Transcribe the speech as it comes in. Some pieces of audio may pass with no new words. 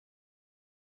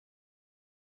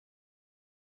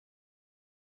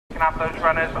can have those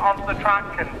runners onto the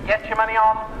track and get your money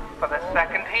on for the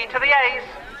second heat of the A's.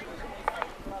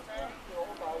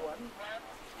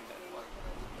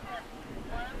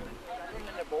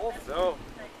 So.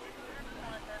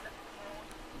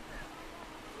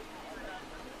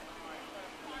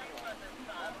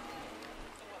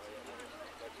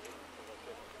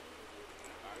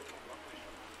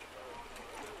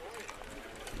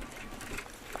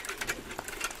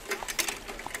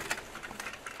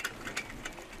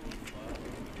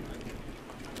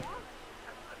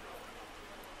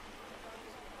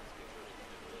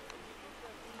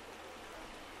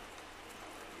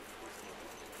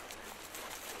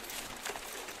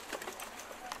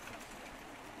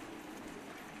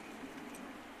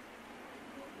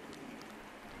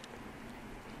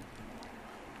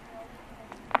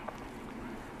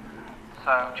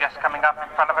 So just coming up in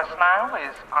front of us now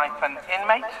is Iphone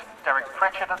Inmate, Derek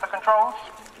Pritchard at the controls.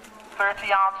 30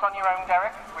 yards on your own,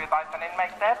 Derek, with Iphone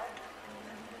Inmate there.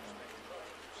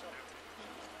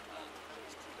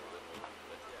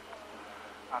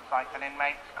 That's Iphone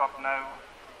Inmate, got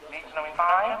needs no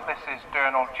information. This is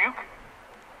Durnal Duke.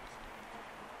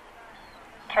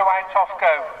 2 out off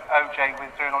go, OJ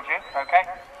with Durnal Duke, okay.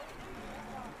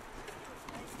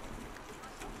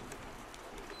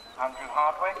 Andrew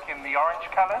Hardwick in the orange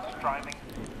colours, driving.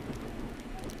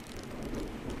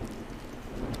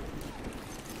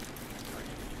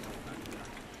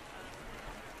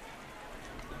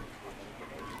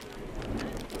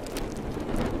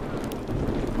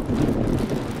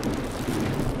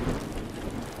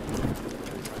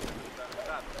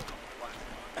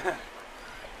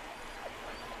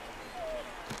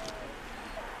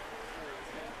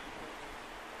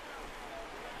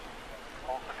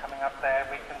 Also coming up there,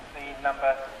 we can see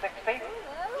number 62.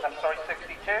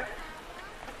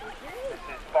 This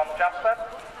is Bon Jasper,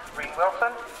 Green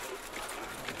Wilson.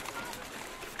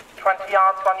 20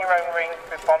 yards on your own ring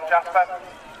with Bon Jasper.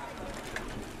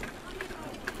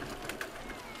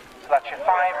 So that's your 5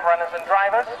 runners and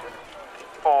drivers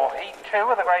for Heat 2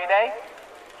 of the Grade A.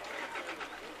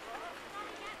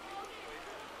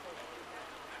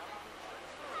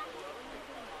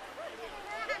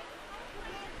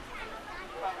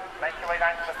 Make your way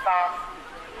down to the start,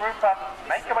 group up,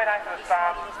 make your way down to the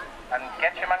start, and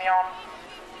get your money on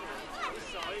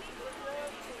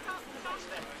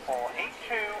for Heat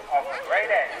 2 of the Grade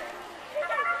A.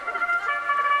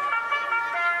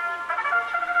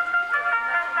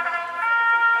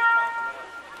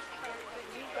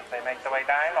 As they make their way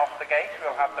down, off the gate,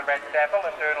 we'll have the Red Devil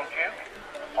and Durnal Duke,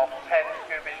 off 10,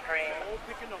 Newbridge Dream,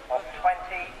 off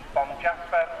 20, Bon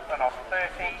Jasper, and off 30,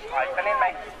 Iphone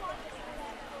Inmate.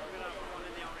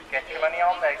 Get your money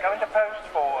on, they're going to post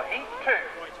for Heat 2.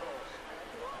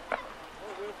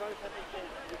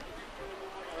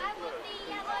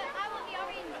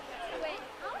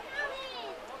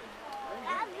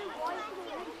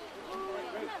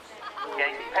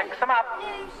 Gate picks them up.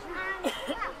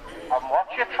 And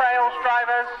watch your trails,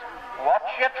 drivers.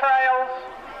 Watch your trails.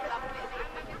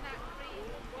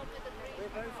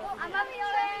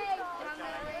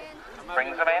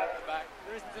 Brings them in.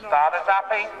 Starters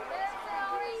happy.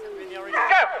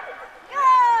 Go!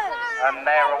 And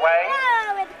they're away.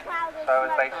 So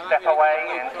as they step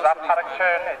away into that paddock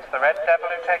turn, it's the Red Devil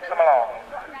who takes them along.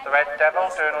 The Red Devil,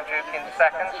 Durnal Duke in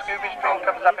second. Scooby's Dream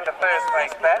comes up into third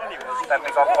place there. Then we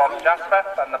got Bon Jasper,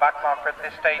 and the back marker at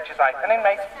this stage is Iphone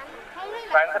Inmate.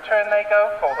 Round the turn they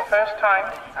go for the first time.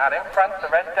 And in front,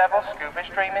 the Red Devil, Scooby's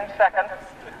Dream in second.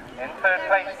 In third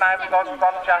place now we got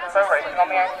Bon Jasper racing on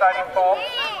the outside in fourth.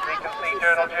 We can see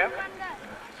Durnal Duke.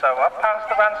 So up past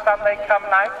the grandstand they come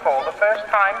now for the first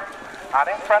time. And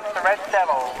in front the Red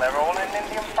Devil. They're all in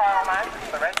Indian file now.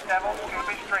 The Red Devil,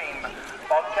 Scooby's Dream.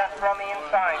 Bon Jasper on the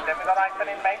inside. Then we've got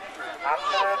Iphone Inmate.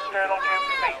 Afterwards Durnal Duke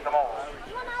beat them all.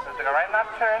 As they go around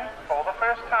that turn for the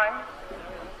first time.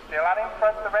 Still out in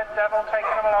front, the Red Devil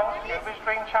taking them along. Scooby's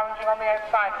Dream challenging on the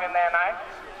outside in there now.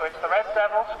 So it's the Red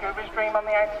Devil, Scooby's Dream on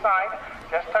the outside.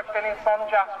 Just tucked in his Bon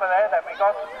Jasper there. Then we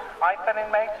got Iphone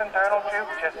Inmate and Durnal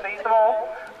Duke. Just sees them all.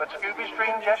 But Scooby's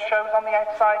Dream just shows on the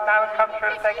outside now and comes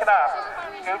through to take it up.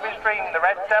 Scooby's Dream, the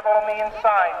Red Devil on the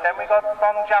inside. Then we got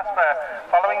Bon Jasper.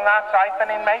 Following that,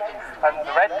 Iphone Inmate. And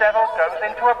the Red Devil goes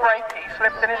into a break. He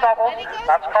slipped in his obble.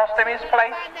 That's cost him his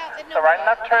place. So round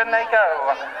that turn they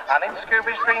go. And it's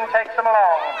Scooby's Dream takes them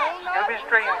along. Scooby's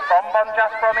Dream from Bon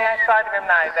Jasper on the outside of him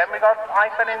now. Then we got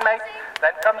Iphone Inmate.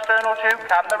 Then comes Durnal Duke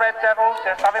and the Red Devil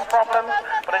just having problems,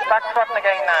 but it's back trotting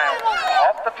again now.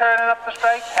 Off the turn and up the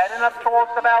straight, heading up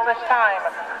towards the bell this time.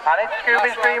 And it's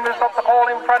Scooby's Dream who's got the ball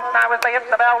in front now as they hit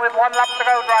the bell with 1 lap to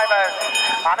go, drivers.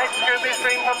 And it's Scooby's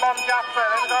Dream from Bon Jasper.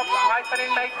 Then got Hyphen in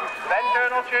mate. Then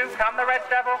Journal Duke and the Red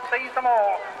Devil seize them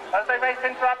all as they race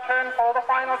into that turn for the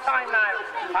final time now.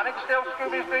 And it's still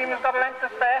Scooby's Dream who's got a length to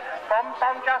spare from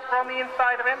Bon Jasper on the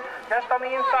inside of him. Just on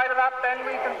the inside of that, then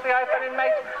we can see Hyphen in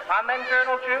mate. And then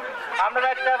Journal Duke and the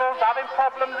Red Devils having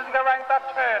problems as they go round that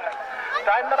turn.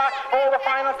 Down the back for the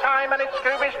final time, and it's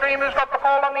Scooby's Dream who's got the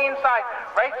ball on the inside.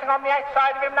 Racing on the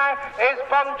outside of him now is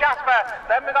Bon Jasper.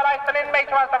 Then we've got Hyphen in mate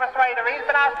who has to have a swader. He's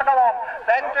been asked to go on.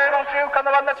 Then Journal Duke, and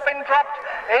the one that's been dropped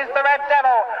is the Red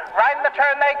Devil. Round the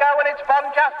turn they go, and it's Bon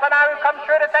Jasper now who comes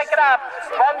through to take it up.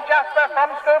 Bon Jasper from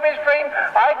Scooby's Dream.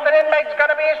 Hyphen in mate's going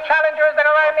to be his challenger as they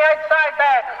go around the outside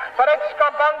there. But it's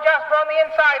got Bon Jasper on the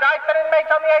inside. Hyphen in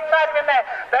mate on the outside of him there.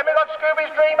 Then we've got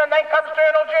Scooby's Dream, and then comes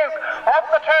Journal Duke. Off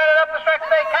the turn and up the stretch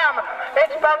they come.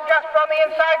 It's Bon Jasper on the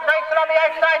inside, racing on the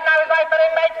outside now is Hyphen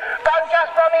in mate. Bon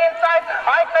Jasper on the inside,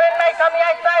 Hyphen in mate on the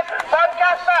outside. Bon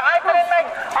Jasper, Hyphen in mate.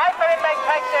 Hyphen in mate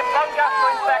takes it. Bon Jasper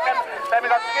in second. Then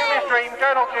we've got Scooby's Dream,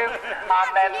 Journal Duke, and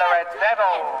then the Red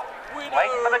Devil.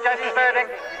 Wait for the judge's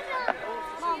verdict.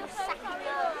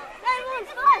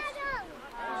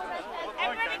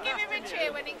 Everybody give him a cheer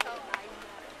when he comes.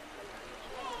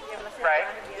 Ray,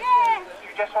 you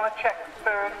just want to check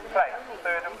third place,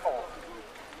 third and fourth.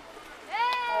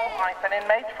 Hyphen in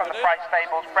mate from the Price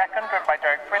Stables Brecon, driven by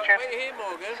Derek Pritchard.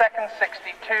 Second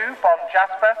 62, Bon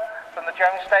Jasper from the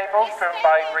Jones Stables, driven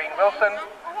by Green Wilson.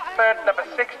 Third number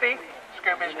 60,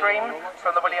 Scooby's Dream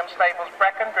from the Williams Stables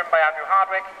Brecon, driven by Andrew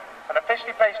Hardwick. And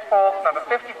officially placed fourth, number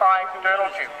 55,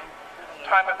 Journal Duke.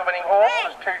 Time of the winning horse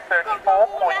was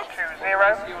 2:34.20.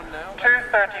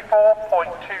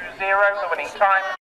 2:34.20, the winning time.